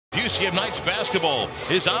UCF Knights basketball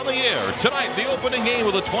is on the air tonight. The opening game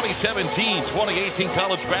of the 2017-2018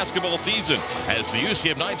 college basketball season as the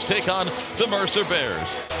UCF Knights take on the Mercer Bears.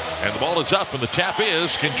 And the ball is up and the tap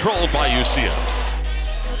is controlled by UCF.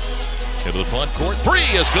 Into the front court. Three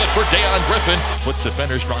is good for Deion Griffin. Puts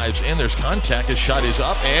defenders, drives in. There's contact. His shot is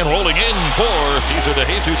up and rolling in for Cesar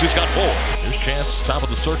DeJesus, who's got four. There's Chance, top of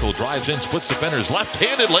the circle, drives in, splits defenders.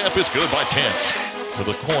 Left-handed layup is good by Chance. To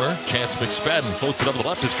the corner, Chance McSpadden floats it up to the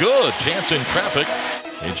left. It's good. Chance in traffic.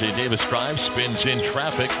 A.J. Davis drives, spins in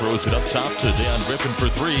traffic, throws it up top to Deion Griffin for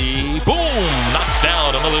three. Boom! Knocks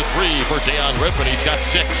down another three for Deion Griffin. He's got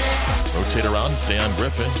six. Rotate around. Deion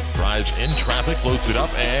Griffin drives in traffic, floats it up,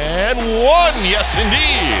 and one! Yes,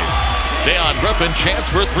 indeed! Deion Griffin, chance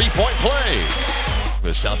for a three-point play.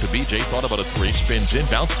 This out to BJ, thought about a three, spins in,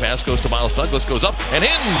 bounce pass goes to Miles Douglas, goes up and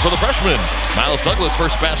in for the freshman. Miles Douglas,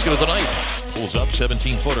 first basket of the night. Pulls up,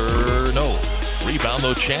 17-footer, no. Rebound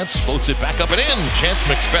though, Chance floats it back up and in. Chance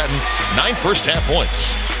McSpadden, 9 first half points.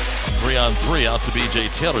 3-on-3 out to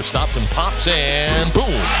BJ Taylor, stopped and pops and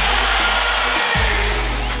boom.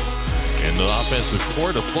 In the offensive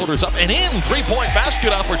court, the floater's up and in. Three-point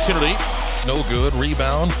basket opportunity. No good.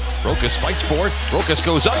 Rebound. Rokas fights for it. Rokas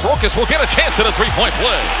goes up. Rokas will get a chance at a three-point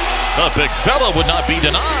play. The big fella would not be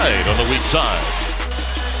denied on the weak side.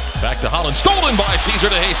 Back to Holland. Stolen by Cesar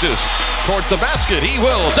DeJesus. Towards the basket. He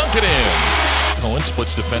will dunk it in. Cohen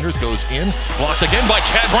splits defenders. Goes in. Blocked again by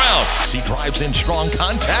Chad Brown. He drives in strong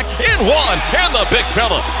contact. In one. And the big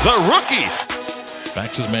fella, the rookie.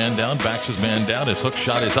 Backs his man down. His hook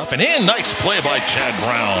shot is up and in. Nice play by Chad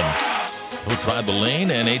Brown. He'll drive the lane,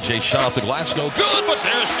 and A.J. shot off the glass, no good, but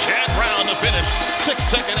there's Chad Brown to finish. 6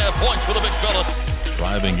 second half points for the big fella.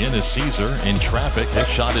 Driving in is Cesar in traffic. His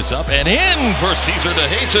shot is up and in for Cesar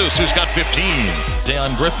DeJesus, who's got 15.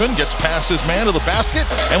 Deion Griffin gets past his man to the basket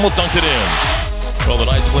and will dunk it in. Well, the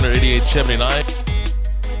Knights win at 88-79.